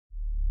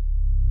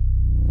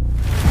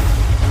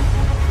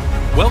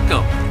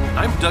Welcome.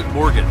 I'm Doug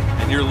Morgan,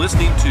 and you're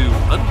listening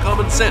to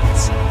Uncommon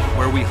Sense,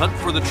 where we hunt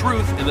for the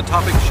truth in the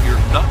topics you're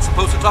not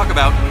supposed to talk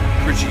about,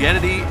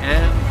 Christianity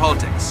and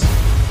politics.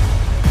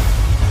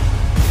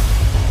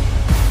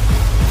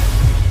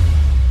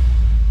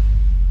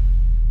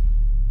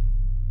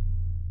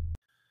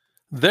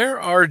 There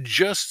are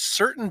just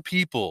certain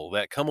people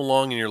that come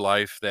along in your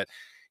life that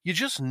you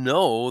just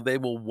know they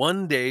will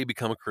one day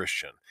become a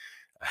Christian.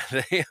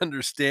 They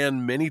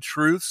understand many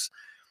truths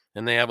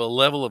and they have a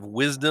level of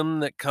wisdom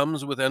that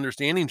comes with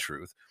understanding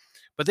truth,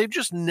 but they've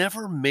just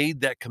never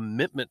made that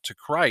commitment to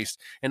Christ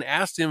and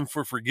asked Him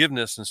for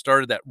forgiveness and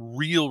started that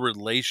real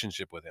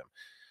relationship with Him.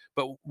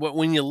 But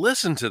when you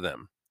listen to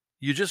them,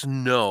 you just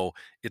know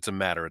it's a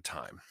matter of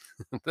time.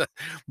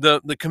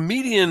 The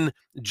comedian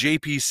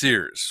J.P.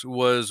 Sears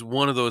was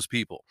one of those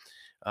people.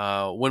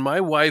 When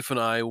my wife and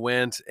I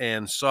went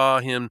and saw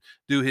him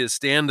do his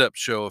stand-up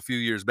show a few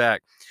years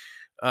back,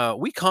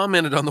 we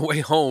commented on the way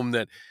home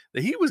that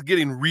he was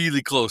getting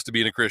really close to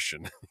being a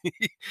Christian.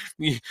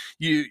 you,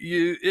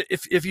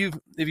 if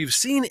you've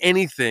seen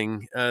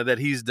anything that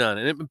he's done,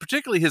 and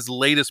particularly his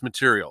latest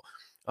material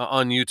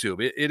on YouTube,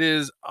 it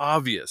is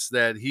obvious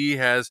that he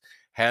has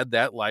had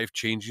that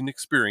life-changing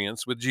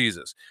experience with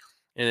Jesus.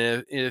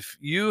 And if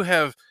you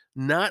have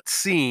not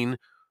seen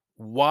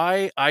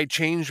Why I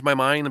Changed My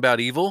Mind About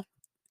Evil,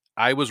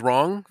 I Was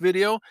Wrong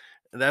video,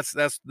 that's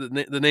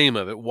the name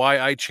of it. Why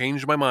I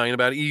Changed My Mind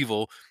About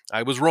Evil,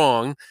 I Was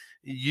Wrong.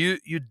 You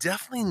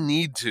definitely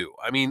need to.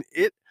 I mean,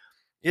 it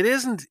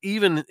isn't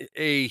even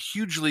a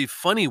hugely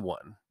funny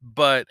one,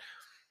 but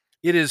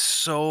it is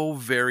so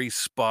very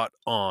spot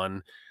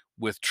on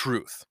with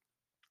truth.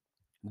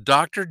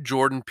 Dr.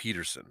 Jordan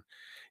Peterson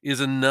is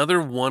another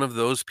one of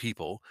those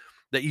people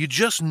that you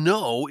just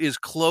know is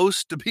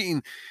close to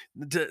being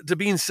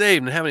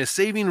saved and having a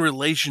saving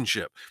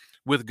relationship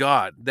with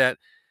God, that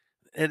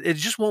it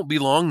just won't be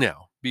long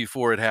now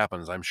before it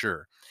happens, I'm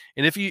sure.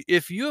 And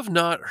if you have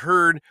not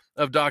heard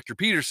of Dr.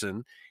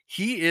 Peterson,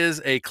 he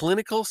is a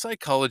clinical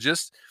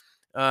psychologist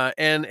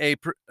and a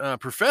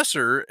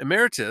professor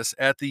emeritus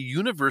at the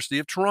University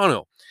of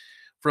Toronto.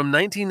 From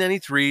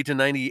 1993 to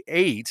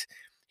 98,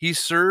 he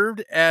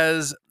served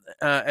as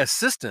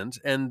assistant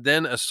and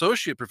then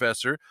associate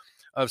professor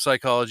of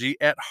psychology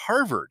at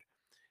Harvard.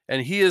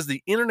 And he is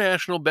the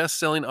international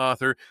best-selling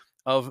author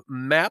of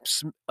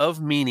Maps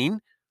of Meaning,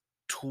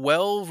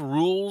 12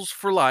 Rules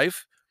for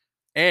Life,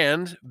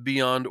 and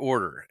Beyond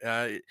Order.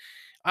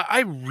 I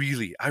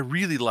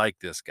really like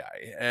this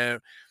guy,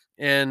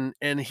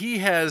 and he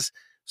has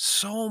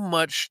so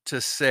much to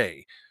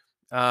say.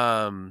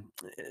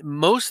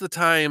 Most of the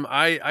time,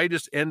 I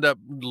just end up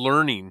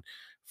learning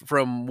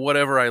from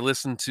whatever I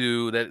listen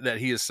to that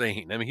he is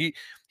saying. I mean,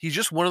 he's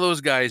just one of those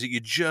guys that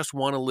you just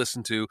want to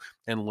listen to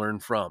and learn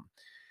from.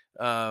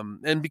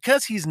 And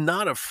because he's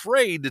not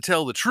afraid to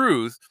tell the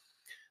truth,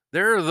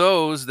 there are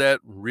those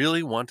that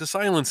really want to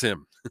silence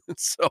him.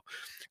 So,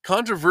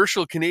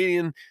 controversial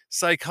Canadian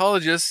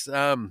psychologist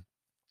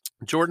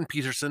Jordan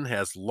Peterson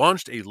has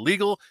launched a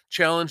legal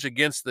challenge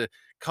against the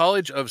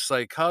College of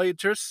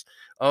Psychiatrists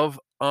of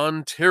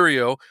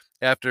Ontario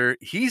after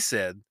he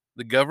said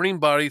the governing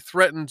body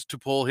threatened to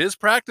pull his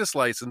practice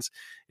license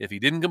if he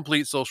didn't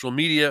complete social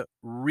media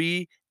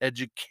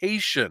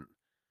re-education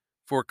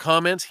for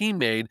comments he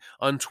made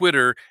on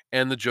Twitter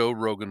and the Joe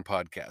Rogan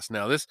podcast.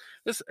 Now, this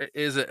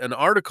is an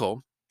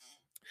article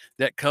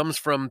that comes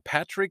from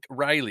Patrick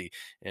Riley,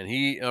 and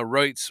he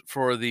writes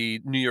for the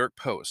New York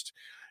Post.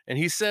 And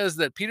he says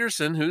that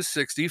Peterson, who's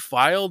 60,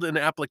 filed an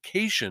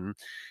application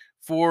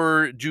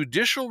for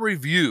judicial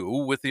review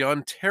with the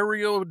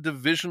Ontario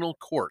Divisional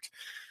Court.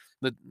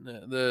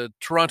 The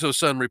Toronto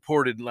Sun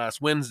reported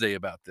last Wednesday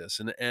about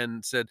this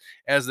and said,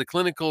 as the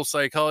clinical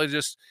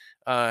psychologist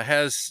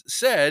has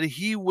said,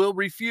 he will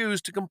refuse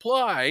to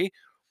comply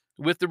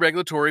with the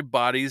regulatory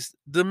body's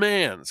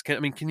demands.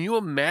 Can you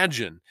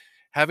imagine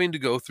having to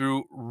go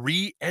through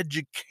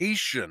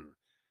re-education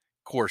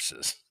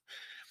courses?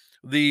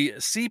 The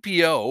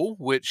CPO,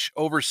 which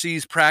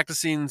oversees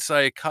practicing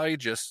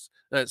psychologists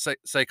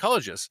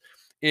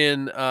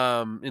in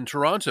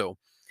Toronto,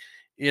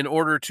 in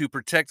order to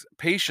protect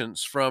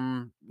patients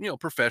from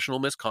professional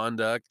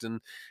misconduct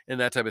and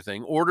that type of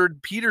thing,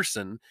 ordered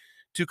Peterson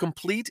to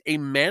complete a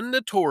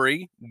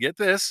mandatory, get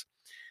this,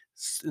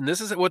 and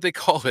this is what they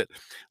call it,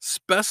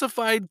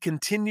 specified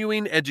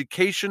continuing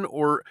education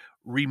or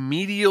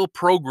remedial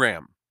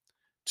program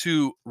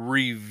to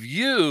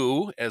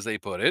review, as they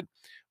put it,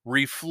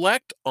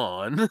 reflect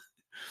on,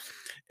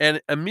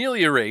 and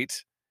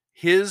ameliorate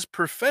his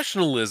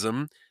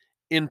professionalism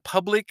in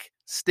public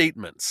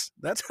statements.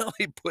 That's how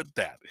they put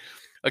that.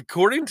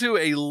 According to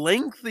a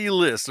lengthy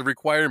list of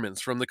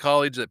requirements from the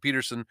college that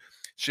Peterson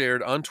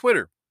shared on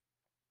Twitter.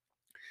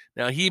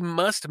 Now, he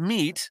must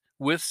meet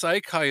with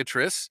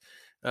psychiatrists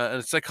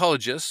and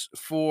psychologists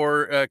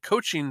for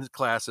coaching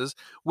classes,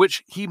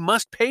 which he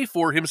must pay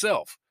for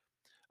himself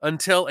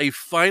until a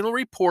final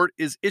report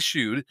is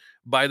issued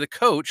by the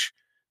coach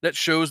that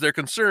shows their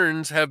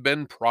concerns have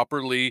been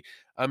properly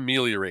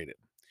ameliorated.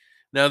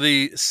 Now,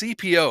 the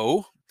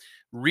CPO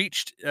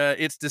reached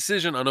its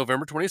decision on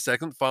November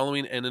 22nd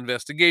following an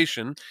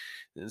investigation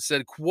and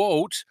said,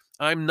 quote,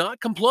 "I'm not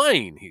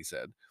complying," he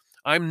said.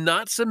 "I'm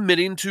not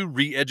submitting to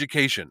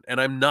re-education, and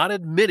I'm not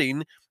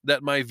admitting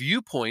that my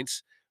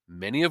viewpoints,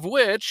 many of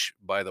which,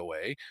 by the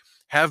way,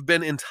 have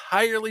been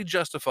entirely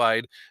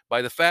justified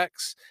by the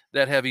facts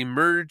that have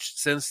emerged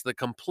since the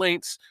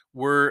complaints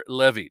were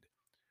levied,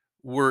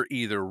 were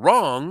either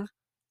wrong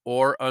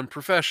or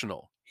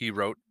unprofessional," he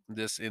wrote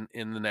this in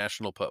the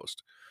National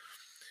Post.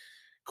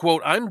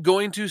 Quote, "I'm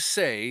going to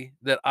say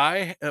that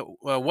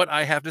what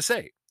I have to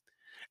say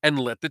and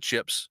let the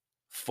chips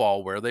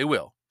fall where they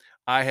will.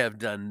 I have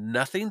done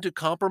nothing to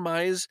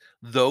compromise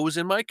those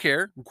in my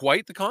care.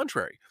 Quite the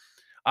contrary.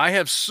 I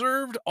have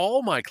served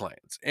all my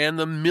clients and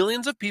the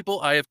millions of people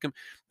I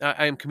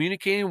am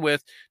communicating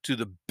with to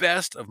the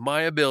best of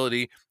my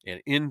ability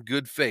and in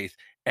good faith.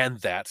 And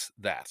that's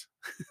that."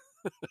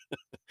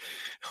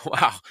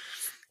 Wow.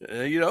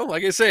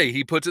 Like I say,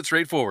 he puts it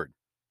straightforward.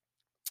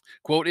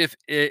 Quote, if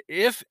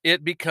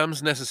it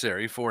becomes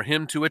necessary for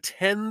him to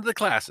attend the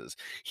classes,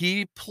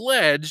 he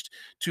pledged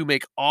to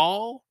make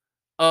all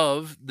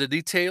of the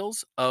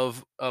details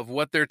of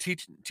what they're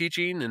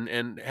teaching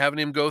and having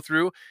him go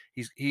through.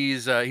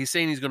 He's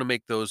saying he's going to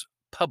make those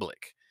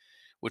public,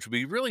 which would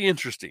be really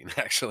interesting,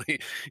 actually.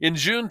 In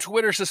June,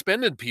 Twitter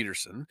suspended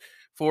Peterson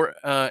for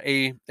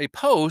a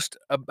post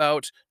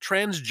about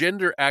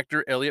transgender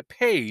actor Elliot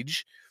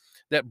Page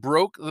that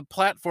broke the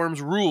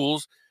platform's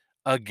rules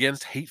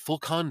against hateful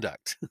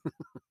conduct.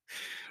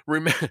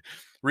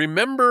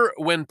 Remember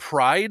when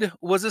pride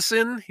was a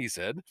sin, he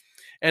said,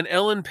 and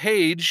Ellen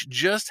Page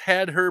just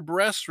had her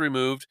breasts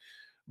removed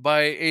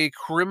by a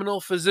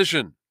criminal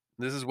physician.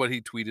 This is what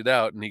he tweeted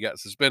out and he got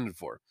suspended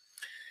for.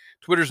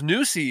 Twitter's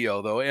new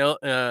CEO, though,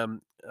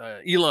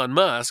 Elon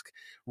Musk,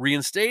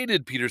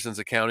 reinstated Peterson's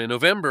account in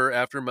November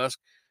after Musk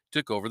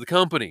took over the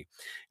company.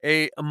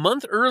 A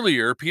month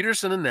earlier,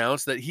 Peterson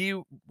announced that he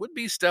would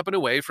be stepping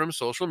away from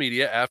social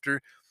media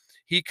after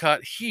he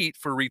caught heat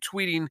for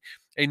retweeting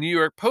a New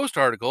York Post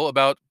article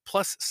about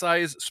plus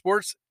size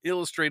Sports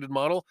Illustrated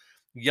model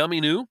Yummy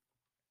New,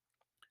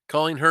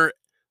 calling her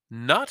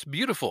not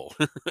beautiful,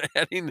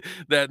 adding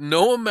that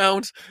no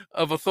amount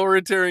of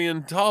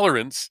authoritarian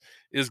tolerance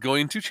is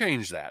going to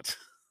change that.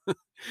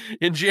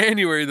 In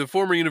January, the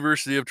former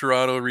University of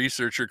Toronto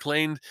researcher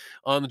claimed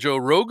on the Joe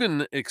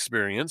Rogan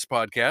Experience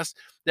podcast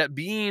that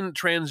being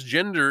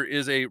transgender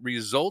is a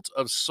result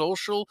of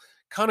social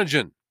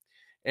contagion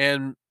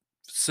and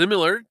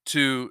similar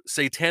to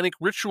satanic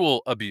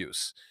ritual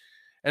abuse,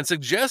 and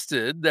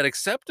suggested that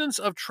acceptance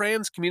of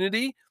trans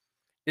community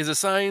is a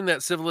sign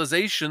that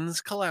civilization's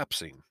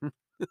collapsing.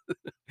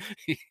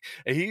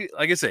 he,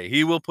 like I say,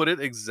 he will put it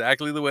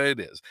exactly the way it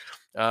is.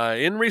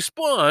 In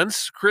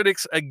response,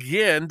 critics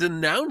again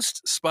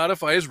denounced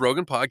Spotify's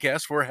Rogan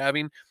podcast for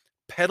having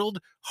peddled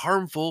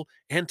harmful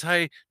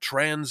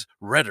anti-trans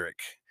rhetoric.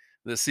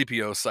 The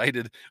CPO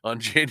cited on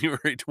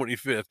January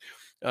 25th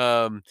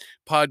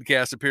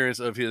podcast appearance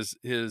of his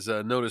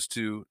notice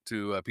to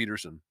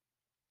Peterson.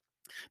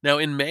 Now,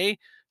 in May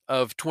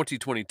of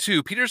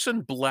 2022,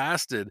 Peterson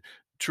blasted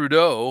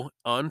Trudeau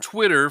on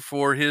Twitter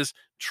for his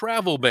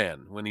travel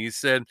ban when he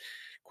said,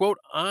 quote,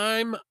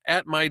 "I'm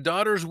at my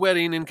daughter's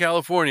wedding in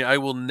California. I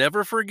will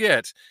never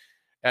forget,"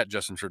 at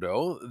Justin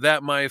Trudeau,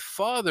 "that my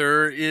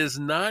father is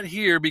not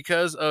here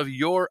because of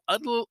your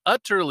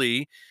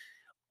utterly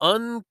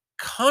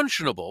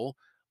unconscionable,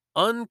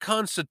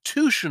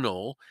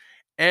 unconstitutional,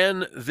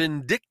 and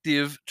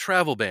vindictive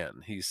travel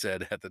ban," he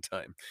said at the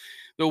time.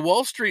 The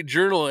Wall Street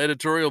Journal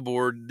editorial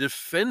board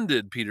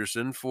defended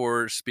Peterson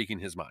for speaking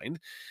his mind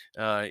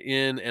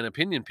in an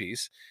opinion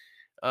piece.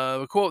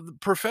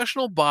 Quote,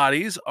 "Professional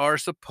bodies are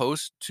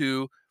supposed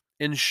to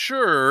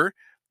ensure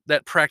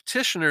that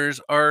practitioners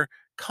are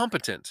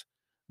competent,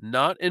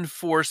 not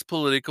enforce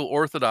political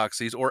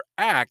orthodoxies or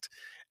act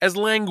as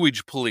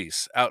language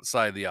police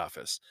outside the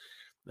office,"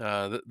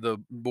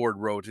 the board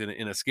wrote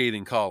in a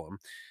scathing column.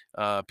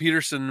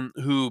 Peterson,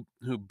 who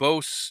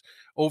boasts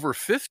over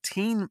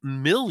 15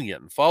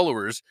 million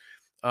followers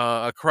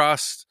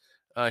across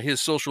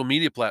his social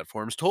media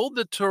platforms, told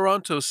the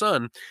Toronto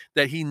Sun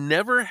that he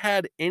never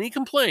had any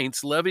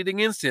complaints levied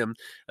against him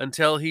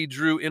until he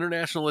drew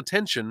international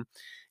attention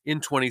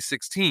in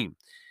 2016.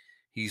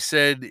 He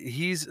said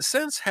he's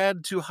since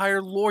had to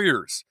hire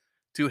lawyers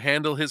to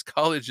handle his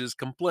college's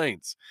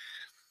complaints.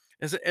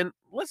 And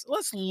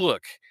let's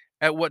look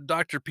at what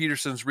Dr.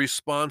 Peterson's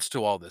response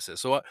to all this is.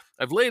 So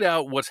I've laid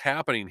out what's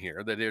happening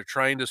here, that they're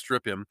trying to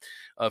strip him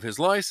of his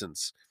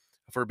license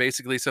for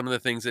basically some of the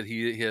things that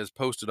he has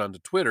posted onto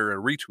Twitter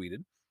and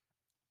retweeted.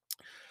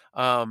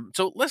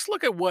 So let's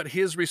look at what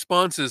his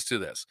response is to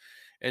this.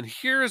 And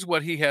here's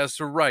what he has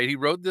to write. He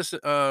wrote this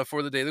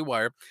for the Daily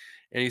Wire,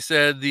 and he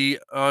said the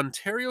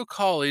Ontario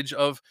College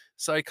of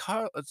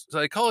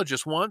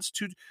Psychologists wants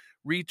to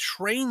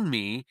retrain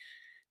me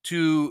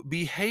to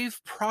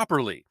behave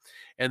properly,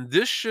 and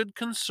this should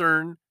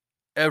concern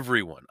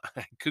everyone.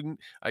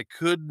 I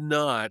could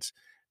not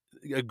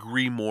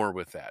agree more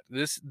with that.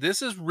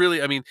 This is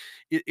really, I mean,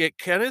 it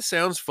kind of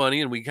sounds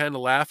funny and we kind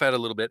of laugh at it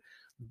a little bit,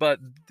 but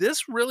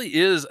this really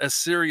is a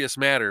serious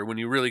matter when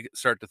you really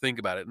start to think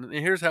about it. And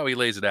here's how he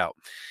lays it out.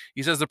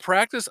 He says the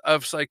practice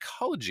of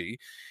psychology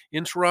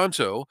in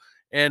Toronto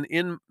and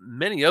in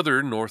many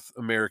other North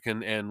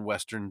American and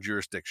Western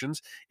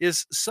jurisdictions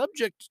is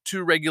subject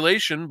to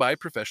regulation by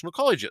professional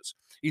colleges,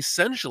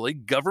 essentially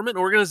government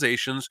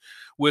organizations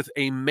with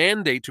a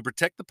mandate to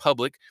protect the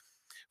public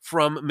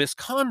from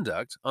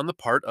misconduct on the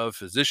part of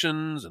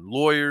physicians and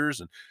lawyers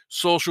and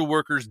social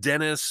workers,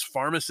 dentists,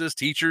 pharmacists,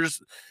 teachers,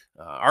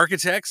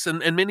 architects,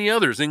 and many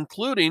others,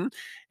 including,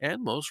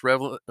 and most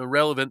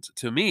relevant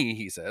to me,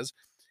 he says,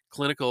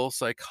 clinical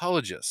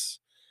psychologists.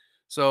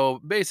 So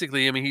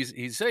basically, I mean,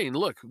 he's saying,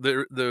 look,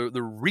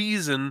 the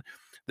reason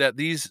that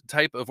these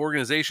type of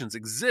organizations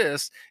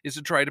exist is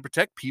to try to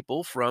protect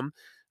people from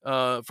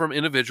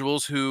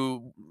individuals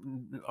who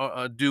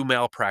do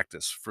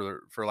malpractice,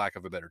 for lack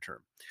of a better term.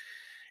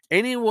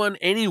 Anyone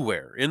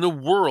anywhere in the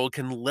world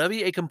can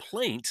levy a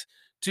complaint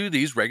to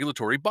these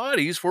regulatory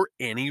bodies for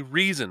any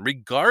reason,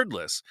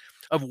 regardless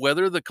of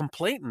whether the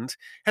complainant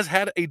has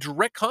had a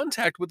direct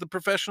contact with the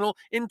professional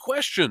in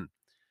question.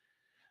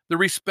 The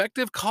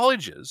respective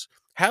colleges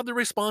have the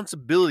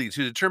responsibility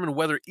to determine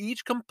whether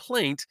each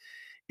complaint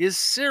is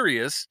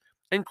serious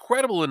and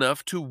credible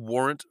enough to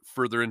warrant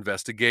further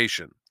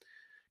investigation.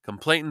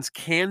 Complainants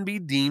can be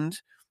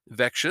deemed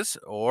vexatious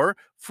or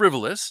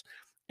frivolous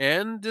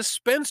and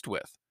dispensed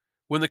with.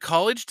 When the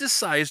college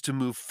decides to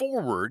move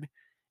forward,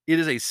 it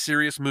is a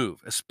serious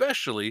move,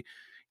 especially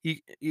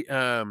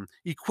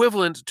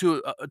equivalent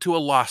to a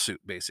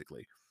lawsuit,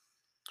 basically.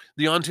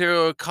 The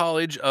Ontario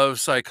College of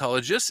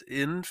Psychologists,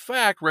 in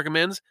fact,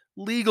 recommends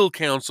legal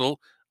counsel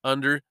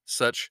under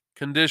such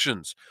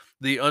conditions.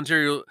 The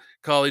Ontario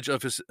College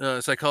of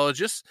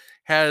Psychologists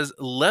has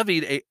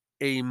levied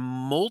a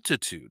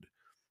multitude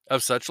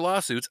of such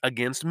lawsuits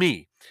against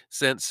me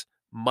since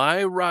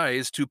my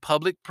rise to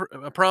public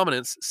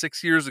prominence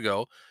 6 years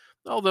ago,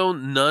 although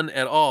none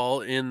at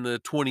all in the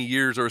 20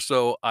 years or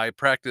so I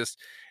practiced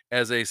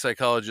as a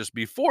psychologist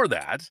before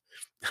that.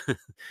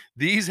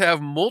 These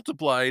have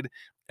multiplied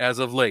as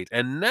of late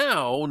and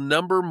now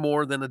number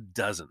more than a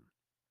dozen.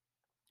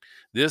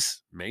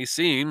 This may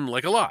seem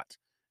like a lot,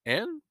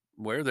 and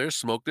where there's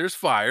smoke, there's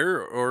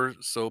fire, or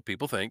so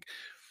people think.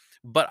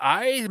 But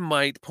I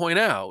might point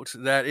out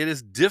that it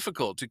is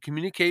difficult to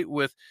communicate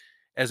with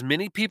as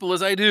many people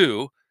as I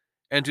do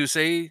and to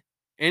say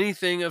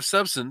anything of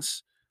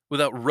substance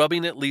without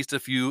rubbing at least a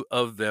few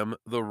of them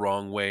the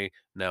wrong way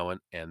now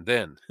and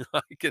then.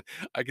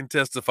 I can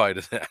testify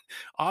to that.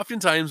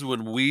 Oftentimes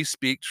when we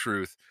speak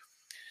truth,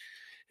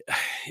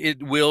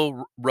 it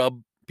will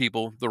rub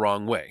people the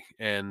wrong way,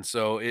 and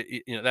so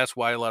that's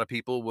why a lot of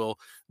people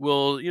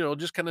will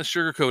just kind of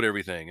sugarcoat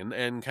everything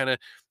and kind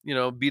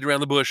of beat around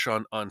the bush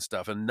on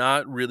stuff and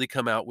not really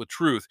come out with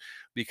truth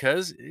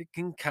because it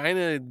can kind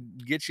of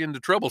get you into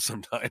trouble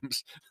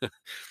sometimes.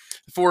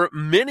 For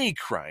many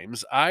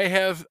crimes, I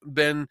have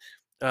been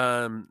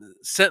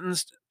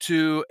sentenced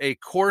to a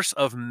course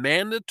of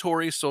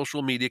mandatory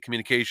social media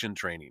communication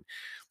training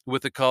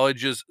with the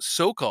college's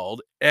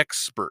so-called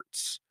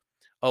experts.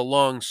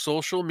 Along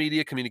social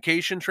media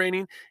communication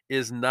training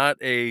is not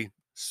a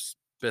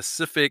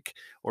specific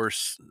or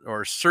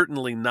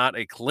certainly not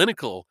a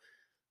clinical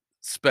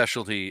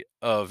specialty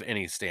of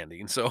any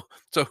standing. So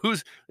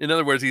who's, in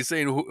other words, he's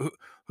saying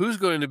who's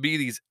going to be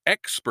these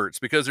experts,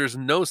 because there's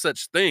no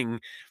such thing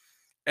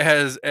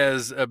as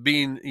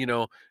being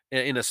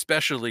in a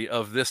specialty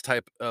of this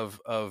type of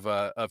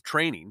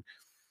training.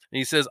 And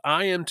he says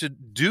I am to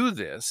do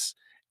this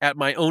at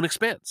my own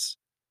expense,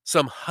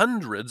 some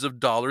hundreds of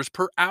dollars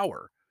per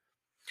hour,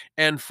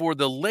 and for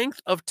the length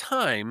of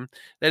time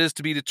that is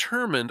to be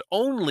determined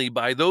only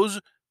by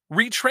those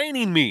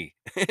retraining me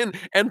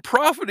and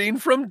profiting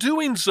from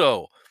doing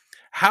so.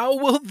 How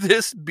will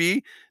this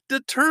be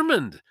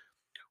determined?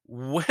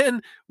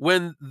 When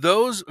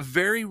those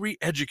very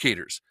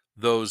re-educators,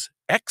 those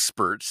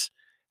experts,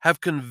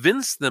 have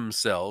convinced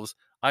themselves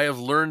I have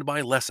learned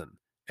my lesson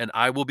and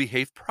I will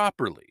behave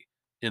properly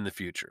in the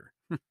future.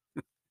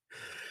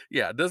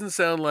 Yeah, it doesn't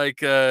sound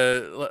like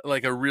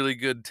like a really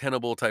good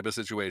tenable type of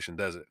situation,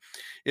 does it?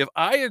 If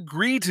I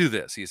agree to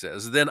this, he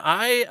says, then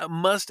I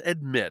must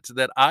admit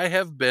that I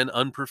have been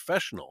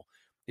unprofessional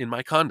in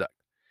my conduct.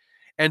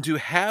 And to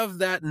have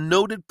that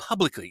noted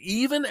publicly,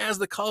 even as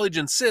the college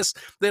insists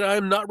that I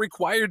am not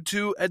required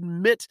to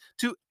admit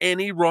to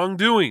any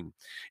wrongdoing.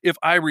 If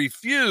I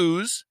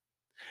refuse,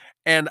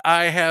 and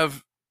I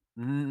have,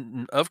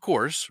 of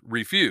course,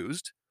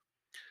 refused,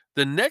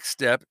 the next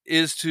step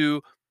is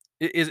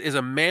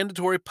a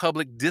mandatory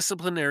public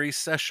disciplinary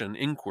session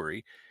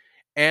inquiry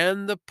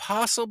and the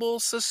possible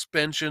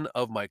suspension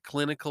of my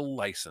clinical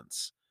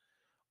license,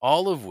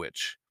 all of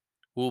which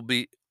will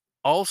be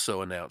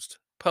also announced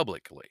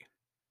publicly.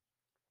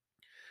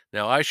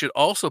 Now, I should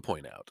also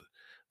point out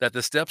that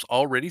the steps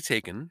already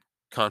taken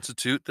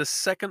constitute the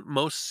second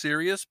most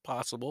serious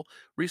possible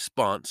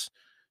response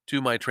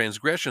to my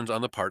transgressions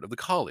on the part of the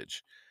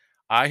college.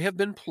 I have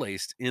been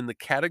placed in the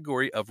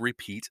category of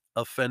repeat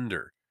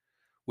offender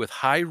with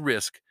high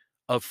risk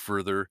of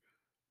further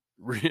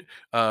re-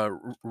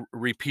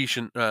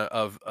 repetition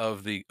of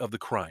the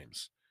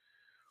crimes.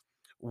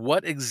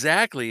 What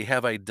exactly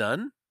have I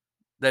done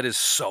that is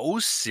so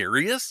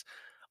serious,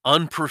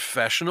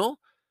 unprofessional,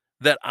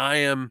 that I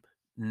am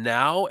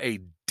now a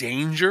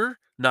danger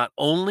not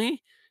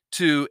only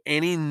to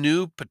any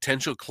new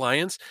potential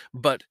clients,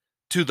 but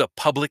to the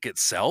public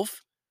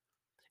itself?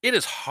 It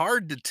is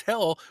hard to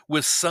tell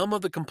with some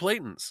of the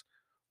complainants.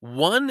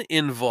 One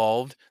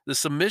involved the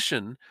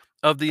submission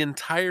of the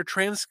entire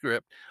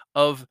transcript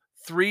of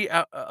a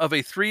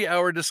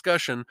 3-hour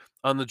discussion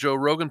on the Joe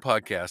Rogan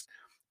podcast.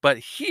 But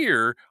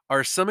here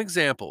are some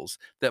examples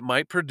that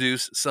might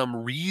produce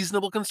some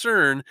reasonable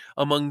concern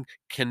among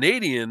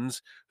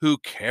Canadians who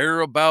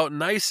care about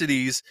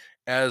niceties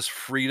as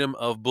freedom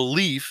of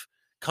belief,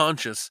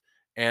 conscience,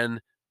 and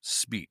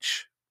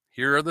speech.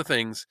 Here are the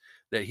things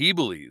that he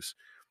believes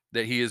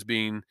that he is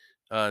being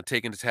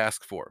taken to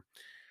task for.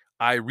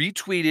 I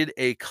retweeted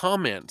a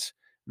comment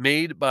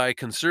made by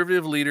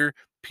conservative leader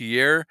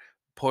Pierre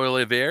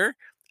Poilievre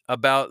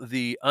about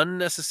the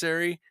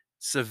unnecessary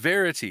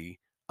severity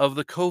of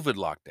the COVID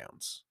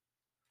lockdowns.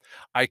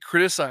 I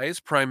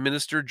criticized Prime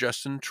Minister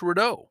Justin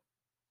Trudeau.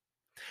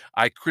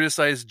 I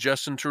criticized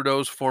Justin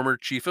Trudeau's former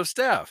chief of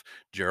staff,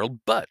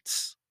 Gerald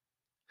Butts.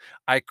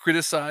 I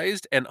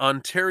criticized an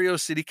Ontario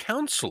city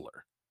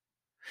councillor,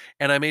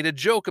 and I made a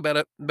joke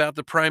about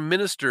the Prime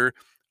Minister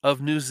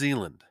of New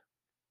Zealand.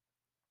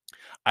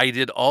 I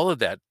did all of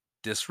that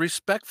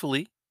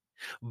disrespectfully,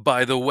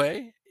 by the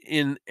way,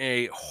 in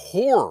a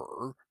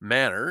horror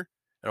manner,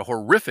 in a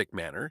horrific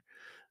manner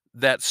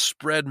that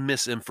spread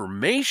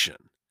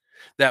misinformation,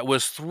 that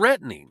was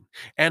threatening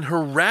and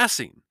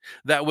harassing,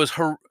 that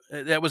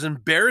was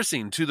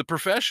embarrassing to the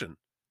profession.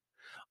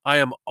 I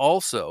am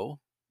also,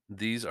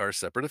 these are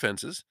separate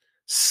offenses,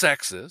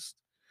 sexist,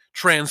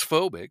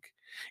 transphobic,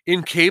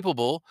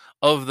 incapable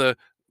of the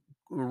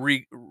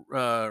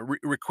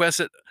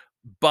requisite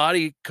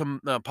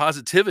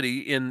positivity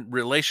in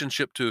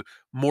relationship to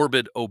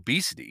morbid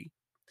obesity,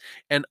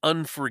 and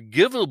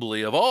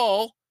unforgivably of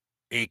all,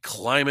 a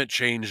climate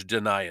change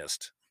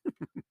deniest.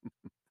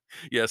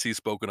 Yes, he's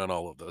spoken on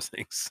all of those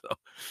things. So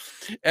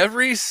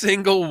every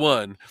single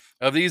one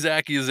of these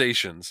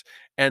accusations,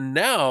 and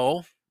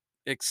now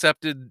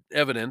accepted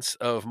evidence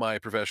of my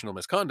professional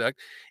misconduct,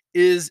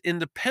 is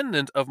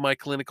independent of my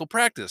clinical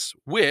practice,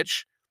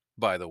 which,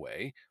 by the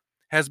way,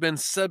 has been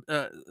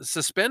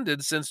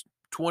suspended since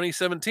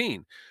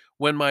 2017,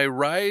 when my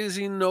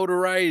rising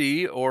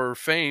notoriety or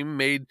fame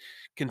made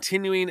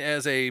continuing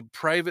as a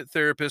private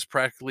therapist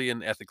practically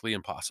and ethically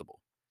impossible.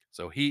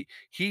 So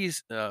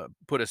he's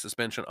put a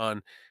suspension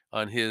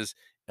on his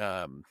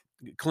um,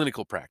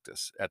 clinical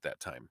practice at that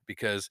time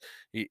because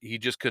he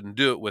just couldn't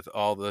do it with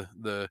all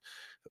the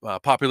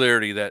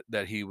popularity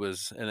that he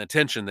was and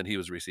attention that he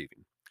was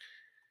receiving.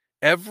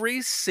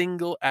 Every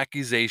single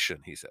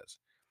accusation, he says,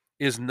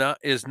 is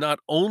not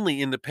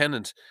only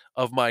independent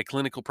of my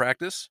clinical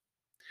practice,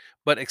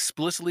 but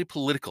explicitly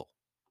political.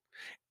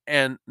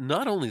 And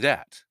not only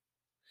that,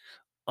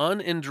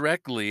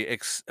 unindirectly,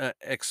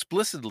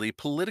 explicitly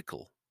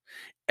political.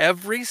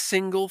 Every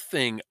single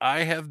thing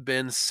I have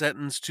been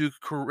sentenced to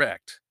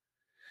correct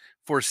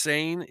for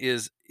saying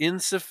is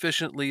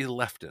insufficiently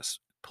leftist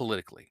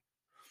politically.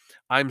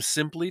 I'm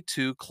simply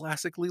too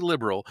classically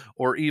liberal,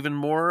 or even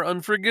more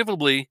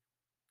unforgivably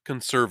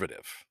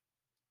conservative.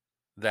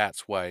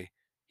 That's why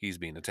he's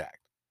being attacked.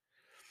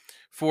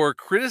 For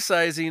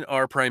criticizing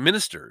our prime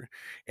minister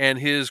and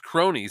his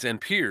cronies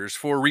and peers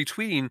for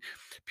retweeting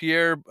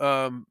Pierre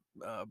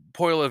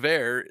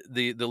Poilievre,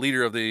 the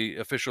leader of the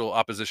official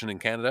opposition in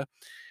Canada,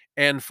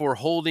 and for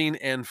holding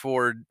and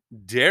for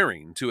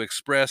daring to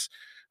express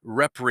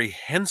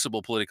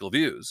reprehensible political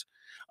views,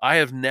 I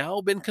have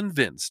now been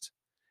convinced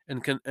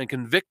and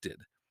convicted.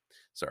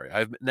 Sorry,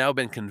 I've now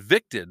been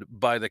convicted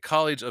by the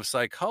College of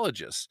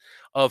Psychologists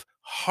of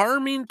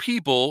harming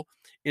people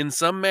in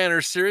some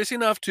manner serious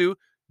enough to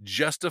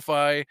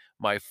justify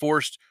my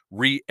forced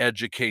re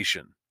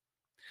education.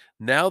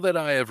 Now that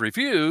I have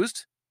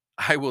refused,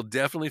 I will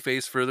definitely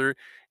face further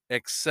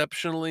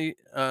exceptionally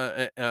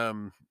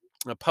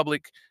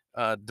public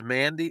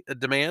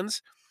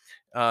demands,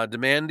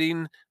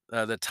 demanding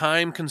the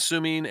time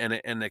consuming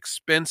and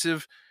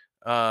expensive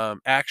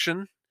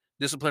action,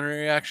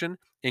 disciplinary action,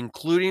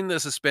 including the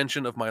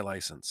suspension of my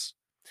license.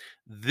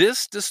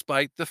 This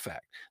despite the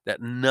fact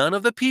that none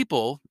of the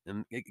people,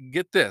 and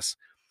get this,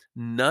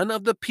 none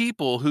of the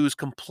people whose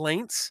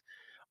complaints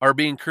are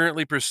being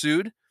currently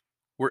pursued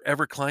were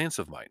ever clients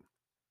of mine,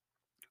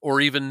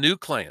 or even new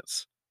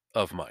clients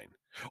of mine,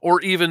 or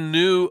even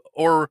knew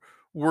or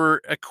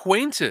were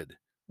acquainted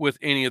with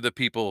any of the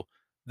people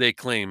they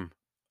claim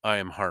I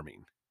am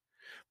harming.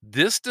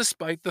 This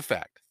despite the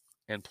fact,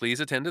 and please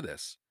attend to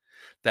this,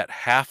 that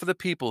half of the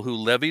people who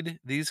levied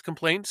these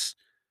complaints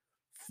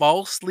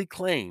falsely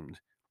claimed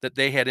that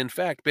they had in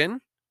fact been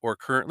or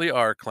currently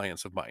are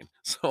clients of mine.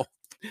 So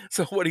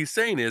So what he's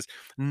saying is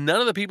none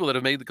of the people that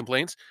have made the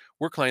complaints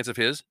were clients of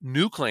his,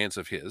 new clients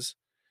of his,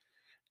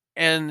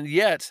 and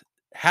yet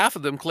half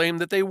of them claim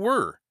that they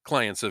were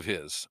clients of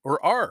his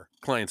or are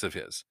clients of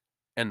his,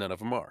 and none of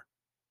them are.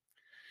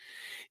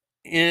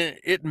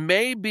 It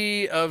may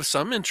be of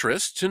some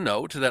interest to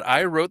note that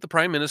I wrote the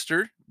Prime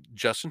Minister,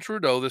 Justin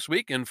Trudeau, this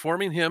week,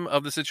 informing him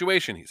of the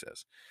situation, he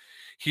says.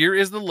 Here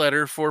is the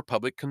letter for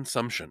public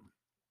consumption,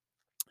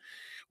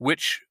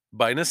 which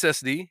by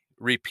necessity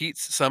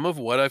repeats some of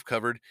what I've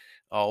covered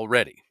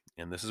already.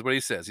 And this is what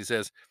he says. He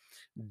says,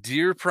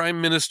 Dear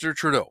Prime Minister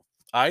Trudeau,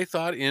 I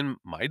thought in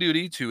my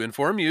duty to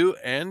inform you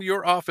and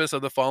your office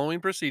of the following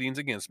proceedings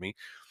against me.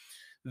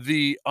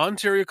 The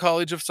Ontario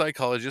College of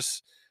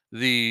Psychologists,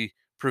 the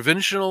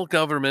provincial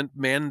government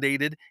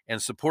mandated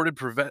and supported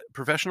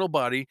professional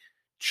body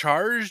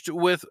charged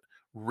with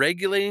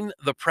regulating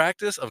the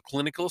practice of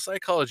clinical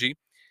psychology,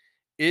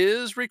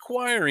 is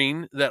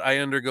requiring that I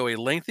undergo a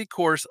lengthy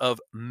course of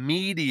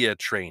media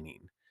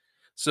training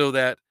so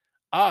that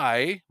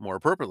I, more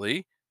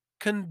appropriately,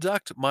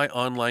 conduct my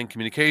online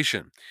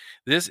communication.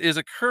 This is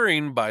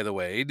occurring, by the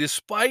way,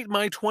 despite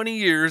my 20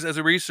 years as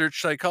a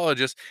research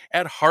psychologist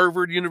at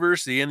Harvard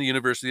University and the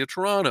University of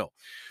Toronto,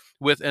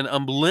 with an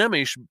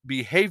unblemished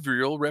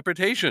behavioral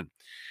reputation.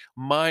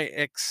 My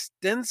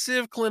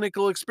extensive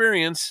clinical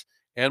experience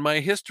and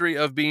my history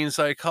of being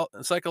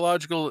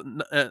psychological,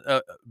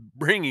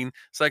 bringing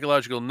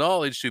psychological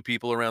knowledge to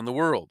people around the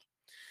world.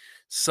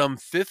 Some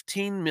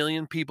 15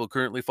 million people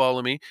currently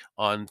follow me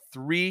on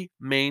three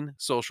main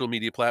social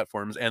media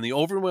platforms, and the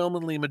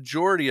overwhelmingly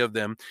majority of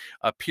them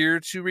appear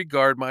to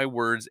regard my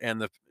words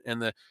and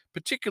the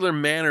particular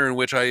manner in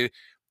which I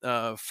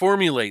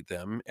formulate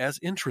them as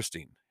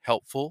interesting,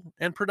 helpful,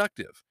 and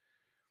productive.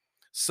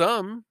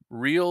 Some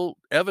real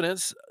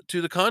evidence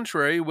to the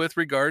contrary with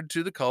regard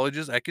to the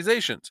college's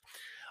accusations.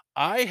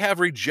 I have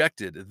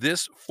rejected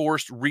this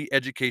forced re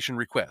education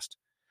request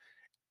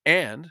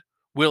and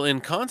will, in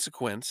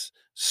consequence,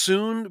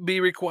 soon be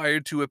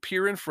required to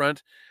appear in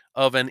front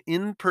of an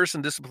in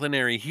person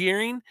disciplinary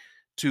hearing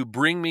to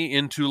bring me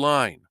into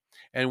line,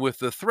 and with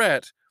the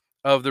threat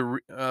of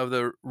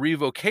the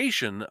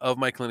revocation of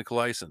my clinical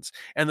license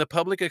and the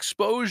public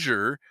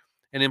exposure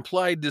and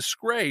implied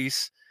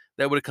disgrace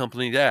that would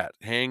accompany that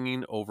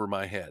hanging over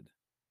my head.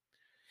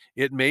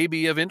 It may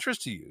be of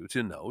interest to you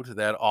to note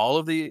that all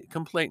of the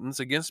complainants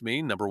against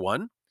me, number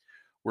one,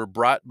 were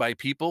brought by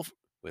people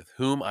with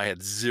whom I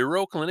had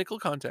zero clinical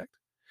contact,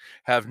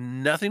 have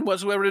nothing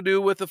whatsoever to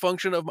do with the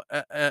function of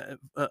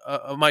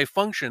my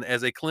function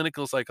as a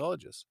clinical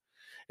psychologist,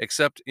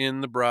 except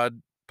in the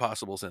broad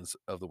possible sense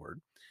of the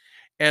word.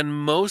 And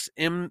most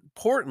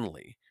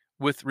importantly,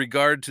 with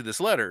regard to this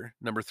letter,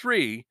 number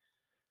three,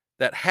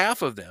 that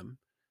half of them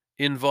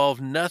involve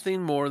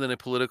nothing more than a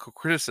political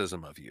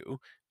criticism of you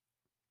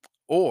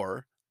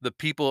or the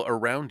people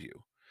around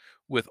you,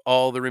 with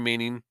all the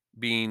remaining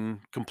being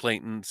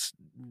complainants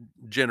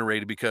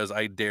generated because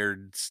I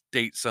dared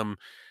state some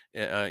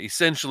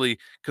essentially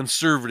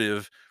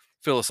conservative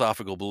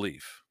philosophical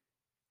belief.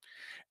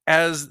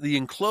 As the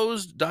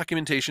enclosed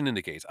documentation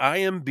indicates, I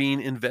am being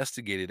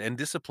investigated and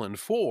disciplined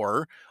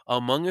for,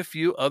 among a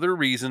few other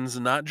reasons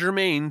not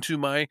germane to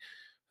my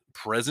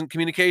present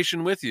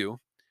communication with you,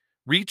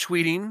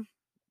 retweeting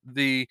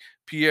the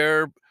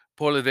Pierre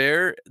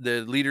Poilievre,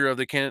 the leader of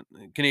the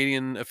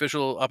Canadian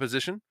official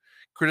opposition,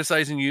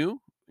 criticizing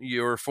you,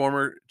 your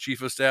former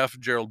chief of staff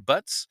Gerald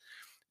Butts,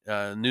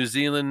 the New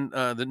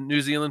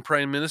Zealand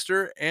Prime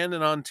Minister, and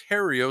an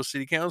Ontario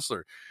City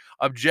Councillor,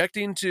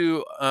 objecting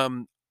to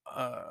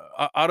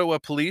Ottawa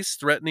police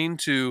threatening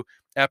to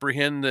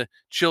apprehend the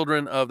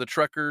children of the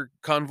trucker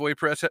convoy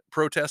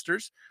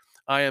protesters.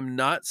 I am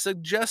not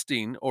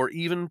suggesting or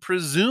even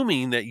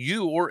presuming that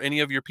you or any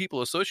of your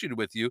people associated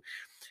with you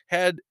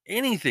had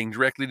anything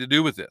directly to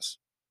do with this.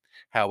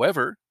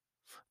 However,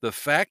 the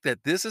fact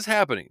that this is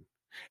happening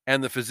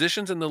and the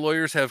physicians and the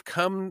lawyers have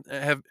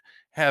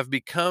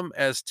become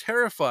as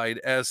terrified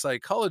as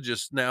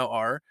psychologists now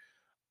are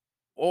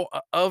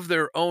of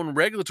their own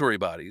regulatory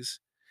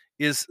bodies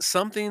is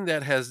something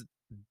that has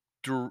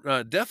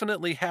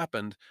definitely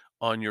happened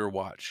on your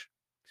watch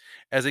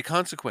as a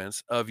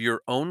consequence of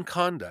your own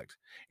conduct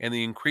and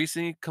the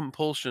increasing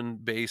compulsion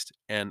based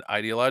and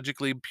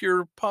ideologically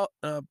pure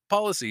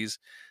policies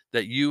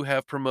that you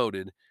have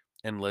promoted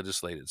and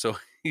legislated. So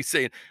he's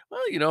saying,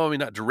 well, I mean,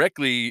 not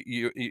directly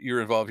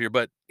you're involved here,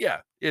 but yeah,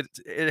 it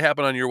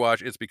happened on your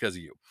watch. It's because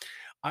of you.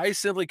 I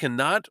simply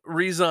cannot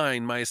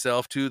resign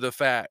myself to the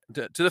fact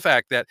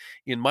that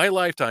in my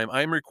lifetime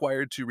I'm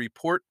required to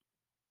report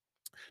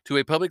to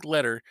a public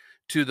letter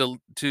to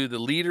the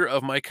leader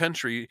of my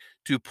country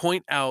to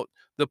point out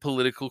the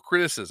political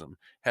criticism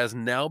has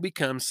now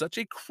become such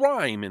a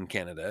crime in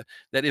Canada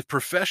that if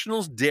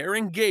professionals dare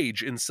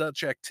engage in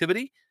such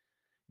activity,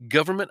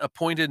 government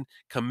appointed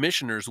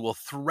commissioners will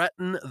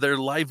threaten their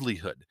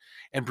livelihood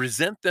and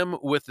present them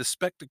with the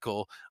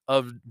spectacle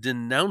of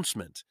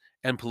denouncement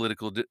and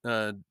political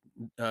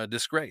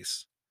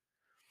disgrace.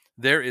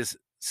 There is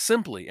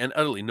simply and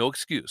utterly no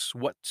excuse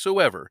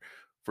whatsoever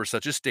for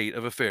such a state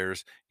of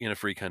affairs in a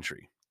free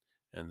country.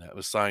 And that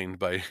was signed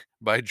by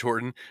by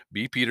Jordan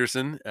B.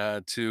 Peterson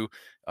to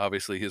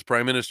obviously his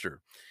prime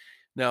minister.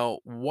 Now,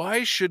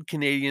 why should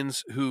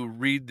Canadians who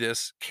read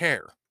this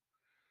care?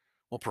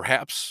 Well,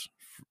 perhaps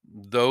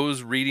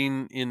those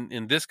reading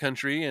in this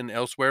country and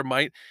elsewhere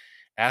might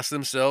ask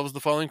themselves the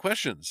following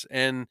questions.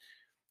 And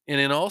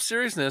in all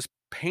seriousness,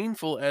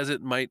 painful as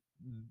it might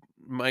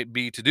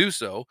be to do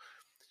so,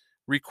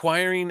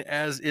 requiring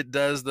as it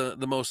does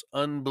the most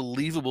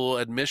unbelievable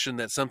admission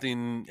that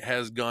something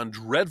has gone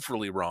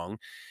dreadfully wrong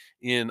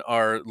in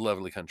our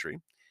lovely country.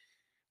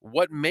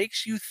 What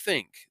makes you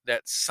think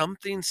that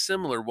something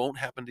similar won't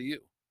happen to you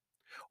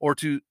or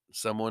to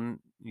someone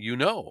you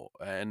know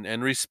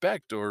and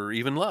respect or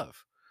even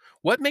love?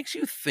 What makes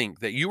you think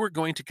that you are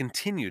going to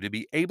continue to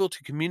be able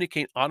to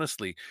communicate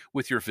honestly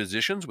with your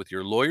physicians, with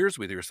your lawyers,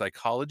 with your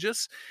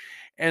psychologists,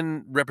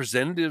 and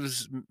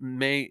representatives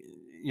may,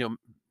 you know,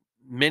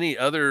 many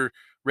other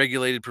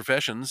regulated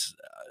professions,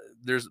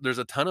 there's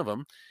a ton of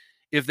them.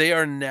 If they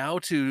are now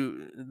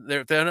to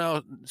they're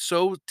now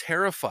so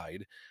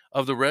terrified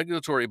of the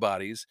regulatory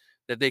bodies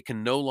that they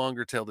can no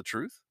longer tell the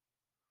truth?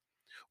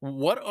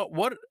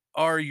 What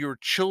are your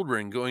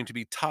children going to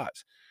be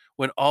taught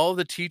when all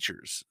the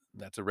teachers,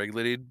 that's a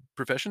regulated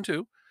profession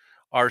too,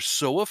 are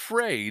so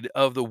afraid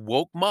of the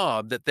woke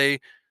mob that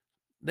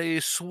they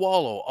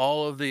swallow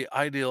all of the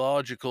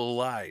ideological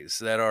lies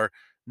that are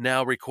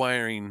now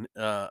requiring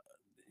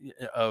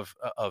of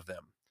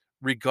them,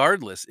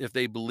 regardless if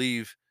they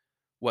believe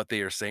what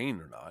they are saying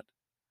or not?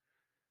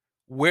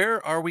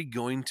 Where are we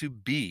going to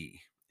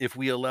be if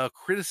we allow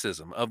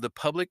criticism of the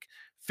public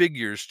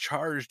figures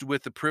charged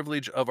with the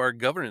privilege of our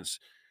governance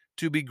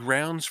to be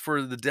grounds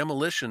for the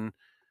demolition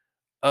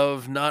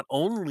of not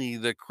only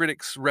the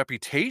critic's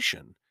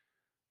reputation,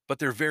 but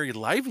their very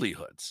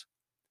livelihoods?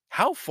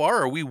 How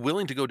far are we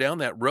willing to go down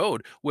that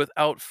road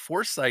without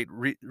foresight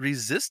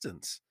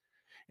resistance?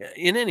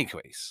 In any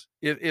case,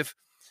 if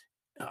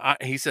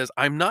he says,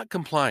 I'm not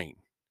complying,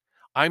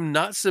 I'm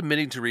not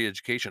submitting to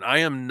re-education. I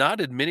am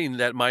not admitting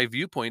that my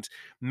viewpoints,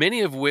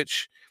 many of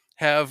which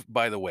have,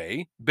 by the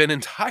way, been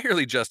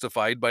entirely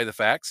justified by the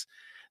facts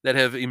that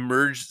have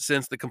emerged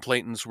since the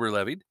complainants were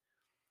levied,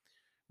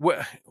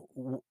 were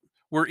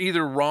were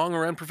either wrong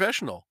or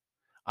unprofessional.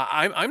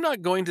 I'm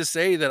not going to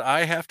say that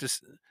I have to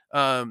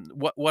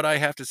what I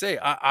have to say.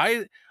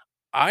 I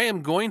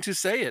am going to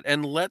say it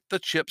and let the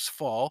chips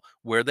fall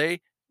where they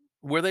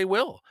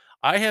will.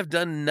 I have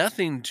done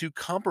nothing to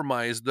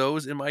compromise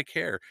those in my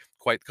care.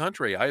 Quite the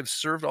contrary, I have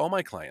served all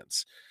my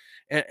clients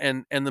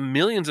and the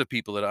millions of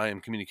people that I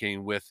am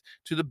communicating with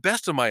to the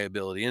best of my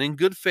ability and in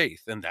good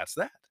faith, and that's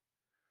that.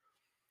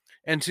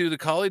 And to the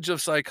College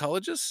of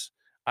Psychologists,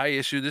 I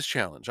issue this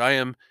challenge. I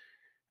am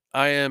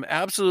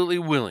absolutely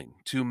willing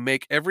to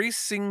make every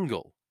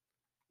single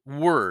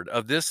word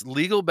of this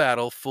legal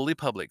battle fully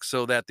public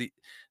so that the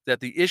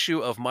issue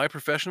of my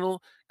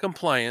professional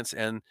compliance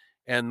and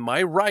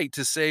my right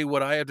to say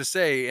what I have to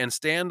say and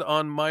stand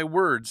on my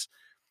words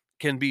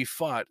can be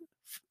fought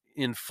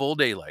in full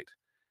daylight.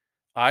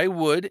 I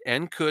would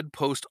and could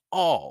post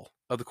all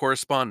of the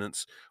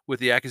correspondence with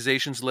the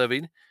accusations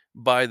levied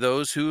by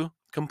those who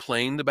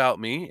complained about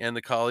me and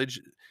the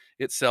college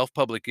itself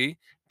publicly,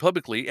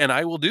 and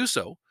I will do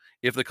so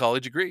if the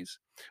college agrees.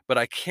 But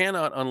I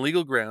cannot, on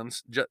legal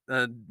grounds,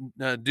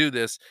 do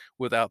this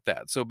without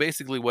that. So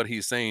basically, what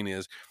he's saying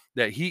is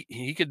that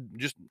he could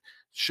just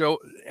show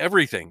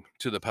everything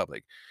to the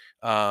public,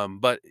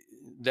 but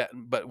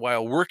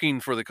while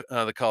working for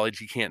the college,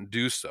 he can't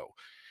do so.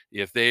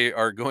 If they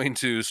are going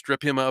to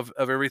strip him of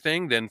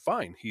everything, then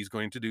fine, he's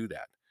going to do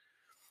that.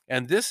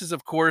 And this is,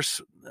 of course,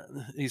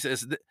 he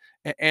says,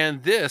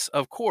 and this,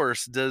 of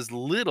course, does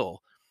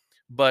little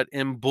but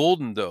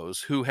embolden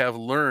those who have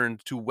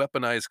learned to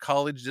weaponize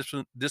college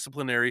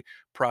disciplinary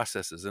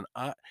processes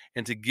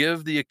and to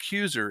give the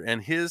accuser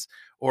and his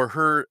or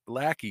her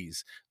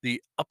lackeys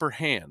the upper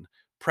hand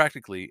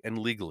practically and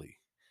legally.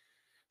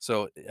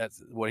 So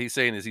that's what he's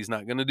saying is he's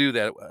not going to do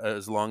that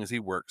as long as he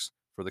works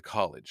for the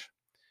college.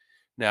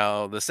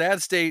 Now, the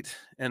sad state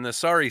and the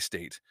sorry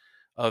state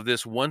of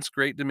this once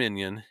great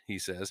dominion, he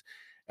says,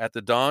 at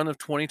the dawn of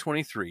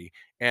 2023,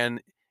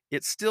 and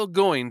it's still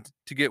going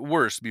to get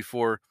worse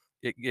before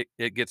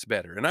it gets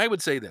better. And I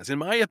would say this, in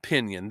my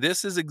opinion,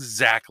 this is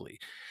exactly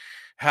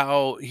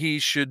how he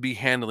should be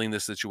handling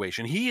this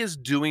situation. He is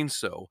doing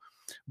so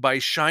by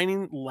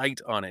shining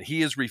light on it.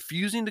 He is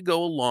refusing to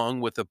go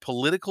along with the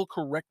political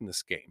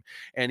correctness game,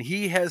 and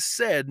he has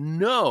said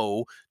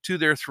no to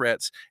their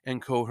threats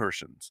and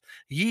coercions.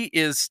 He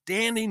is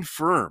standing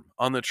firm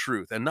on the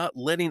truth and not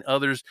letting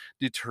others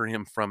deter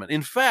him from it.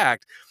 In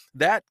fact,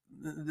 that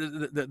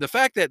the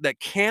fact that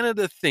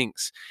Canada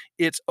thinks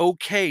it's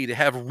okay to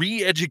have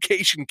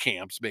re-education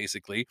camps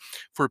basically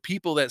for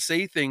people that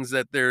say things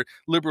that their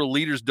liberal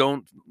leaders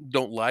don't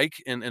like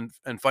and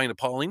find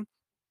appalling.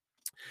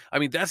 I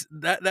mean, that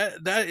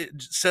it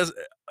says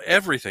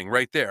everything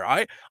right there.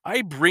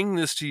 I bring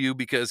this to you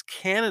because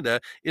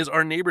Canada is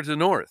our neighbor to the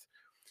north.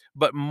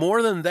 But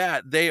more than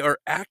that, they are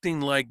acting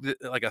like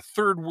a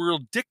third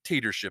world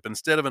dictatorship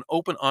instead of an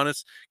open,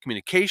 honest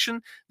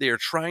communication. They are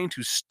trying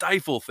to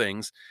stifle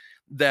things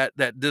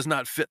that does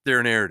not fit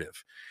their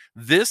narrative.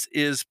 This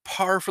is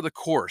par for the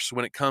course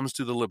when it comes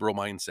to the liberal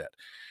mindset,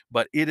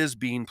 but it is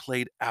being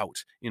played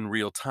out in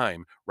real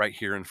time right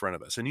here in front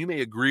of us. And you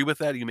may agree with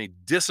that, you may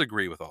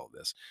disagree with all of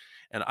this.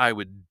 And I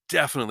would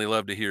definitely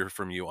love to hear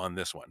from you on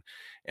this one.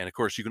 And of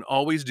course, you can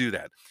always do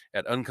that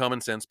at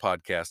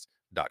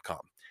uncommonsensepodcast.com.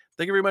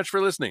 Thank you very much for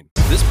listening.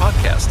 This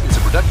podcast is a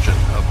production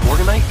of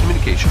Morganite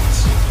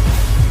Communications.